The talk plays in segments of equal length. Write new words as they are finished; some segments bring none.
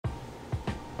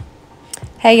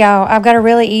Hey y'all, I've got a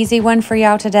really easy one for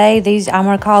y'all today. I'm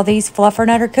going to call these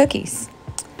Fluffer-Nutter Cookies.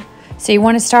 So you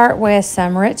want to start with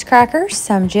some Ritz crackers,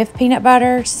 some Jif peanut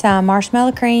butter, some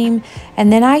marshmallow cream,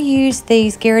 and then I use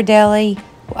these Ghirardelli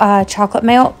chocolate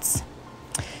melts.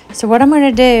 So what I'm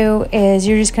going to do is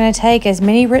you're just going to take as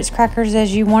many Ritz crackers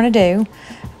as you want to do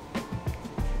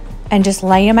and just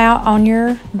lay them out on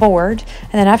your board.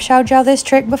 And then I've showed y'all this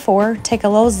trick before. Take a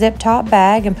little zip top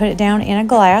bag and put it down in a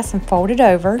glass and fold it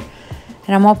over.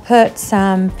 And I'm going to put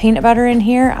some peanut butter in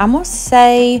here. I'm going to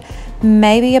say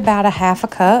maybe about a half a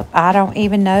cup. I don't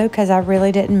even know because I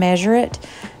really didn't measure it.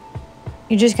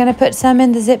 You're just going to put some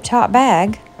in the zip top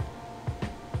bag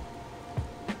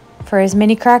for as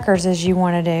many crackers as you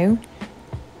want to do.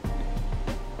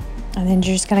 And then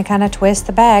you're just going to kind of twist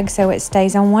the bag so it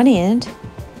stays on one end.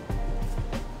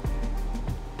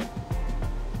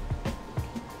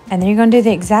 And then you're going to do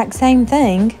the exact same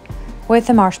thing with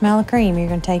the marshmallow cream. You're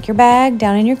going to take your bag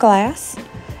down in your glass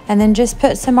and then just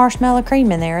put some marshmallow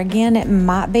cream in there. Again, it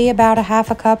might be about a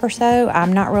half a cup or so.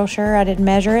 I'm not real sure. I didn't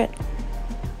measure it.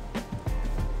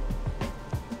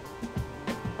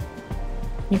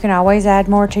 You can always add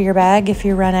more to your bag if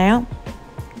you run out.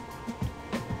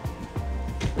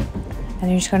 And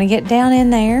you're just going to get down in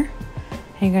there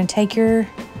and you're going to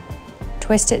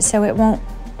twist it so it won't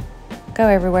go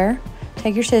everywhere.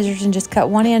 Take your scissors and just cut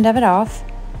one end of it off.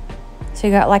 So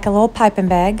you got like a little piping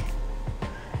bag.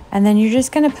 And then you're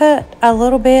just going to put a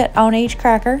little bit on each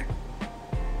cracker.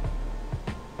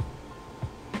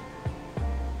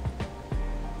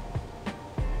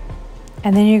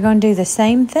 And then you're going to do the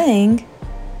same thing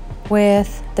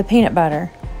with the peanut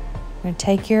butter. You're going to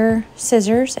take your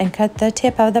scissors and cut the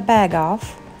tip of the bag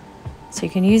off. So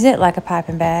you can use it like a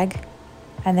piping bag.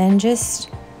 And then just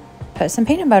put some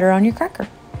peanut butter on your cracker.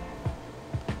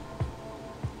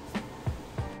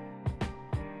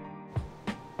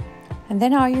 And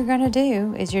then all you're going to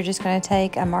do is you're just going to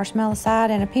take a marshmallow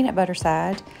side and a peanut butter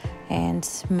side and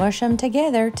smush them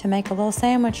together to make a little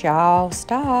sandwich. Y'all,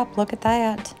 stop. Look at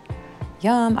that.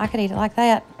 Yum. I could eat it like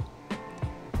that.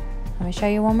 Let me show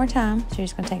you one more time. So you're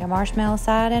just going to take a marshmallow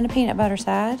side and a peanut butter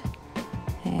side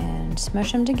and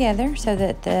smush them together so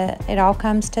that it all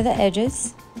comes to the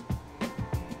edges.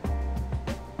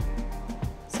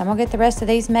 So I'm going to get the rest of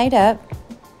these made up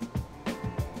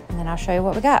and then I'll show you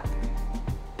what we got.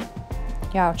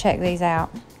 Y'all check these out.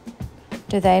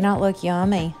 Do they not look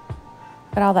yummy?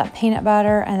 Look at all that peanut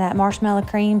butter and that marshmallow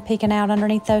cream peeking out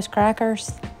underneath those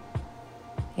crackers.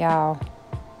 Y'all.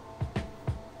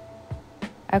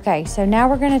 Okay, so now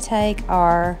we're going to take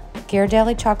our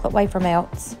Ghirardelli chocolate wafer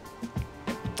melts.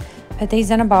 Put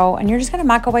these in a bowl and you're just going to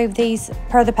microwave these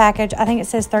per the package. I think it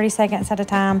says 30 seconds at a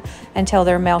time until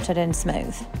they're melted and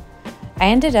smooth. I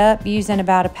ended up using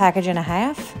about a package and a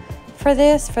half for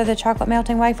the chocolate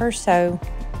melting wafers, so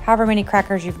however many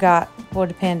crackers you've got will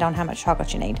depend on how much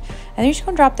chocolate you need. And you're just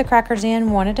going to drop the crackers in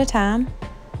one at a time,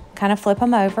 kind of flip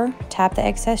them over, tap the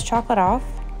excess chocolate off,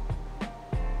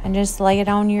 and just lay it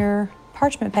on your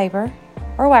parchment paper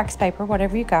or wax paper,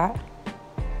 whatever you got.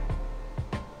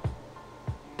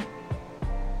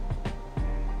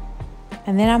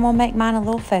 And then I'm going to make mine a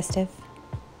little festive.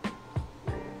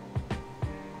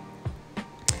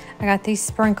 I got these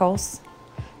sprinkles.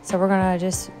 So we're going to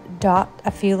just dot a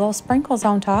few little sprinkles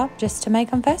on top just to make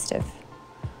them festive.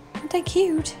 Aren't they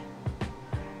cute?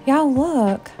 Y'all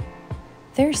look.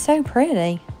 They're so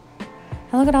pretty.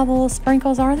 And look at all the little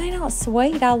sprinkles. Are they not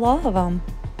sweet? I love them.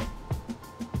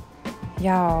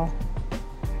 Y'all.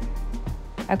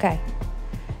 Okay.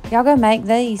 Y'all go make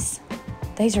these.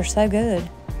 These are so good.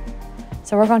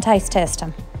 So we're going to taste test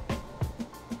them.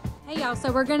 Hey y'all,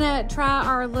 so we're going to try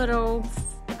our little,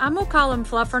 I'm going to call them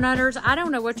Fluffer-Nutters. I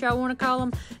don't know what y'all want to call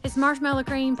them. It's marshmallow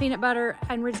cream, peanut butter,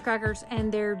 and Ritz crackers,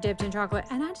 and they're dipped in chocolate.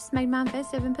 And I just made mine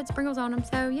festive and put sprinkles on them.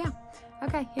 So, yeah.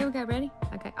 Okay, here we go. Ready?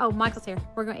 Okay. Oh, Michael's here.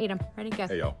 We're going to eat them. Ready? Go.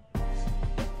 Hey, y'all.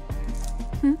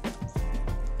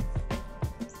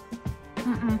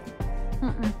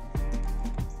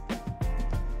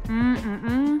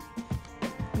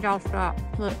 Y'all stop.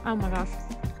 Look. Oh, my gosh.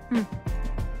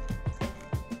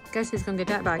 Guess who's going to get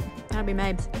that bite? That'll be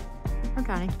Mabes. Her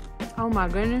tiny. Oh my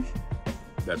goodness.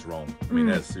 That's wrong. I mean,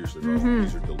 that's seriously wrong.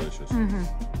 These are delicious.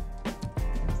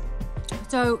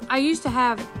 So I used to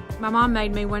have, my mom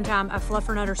made me one time a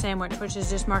Fluffer-Nutter sandwich, which is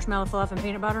just marshmallow fluff and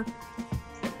peanut butter.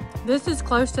 This is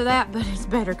close to that, but it's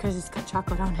better because it's got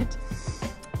chocolate on it.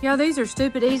 Yo, these are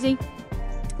stupid easy.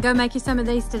 Go make you some of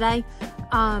these today.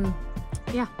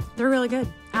 Yeah, they're really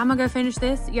good. I'm gonna go finish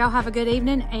this. Y'all have a good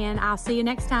evening and I'll see you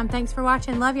next time. Thanks for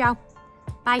watching. Love y'all.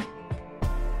 Bye.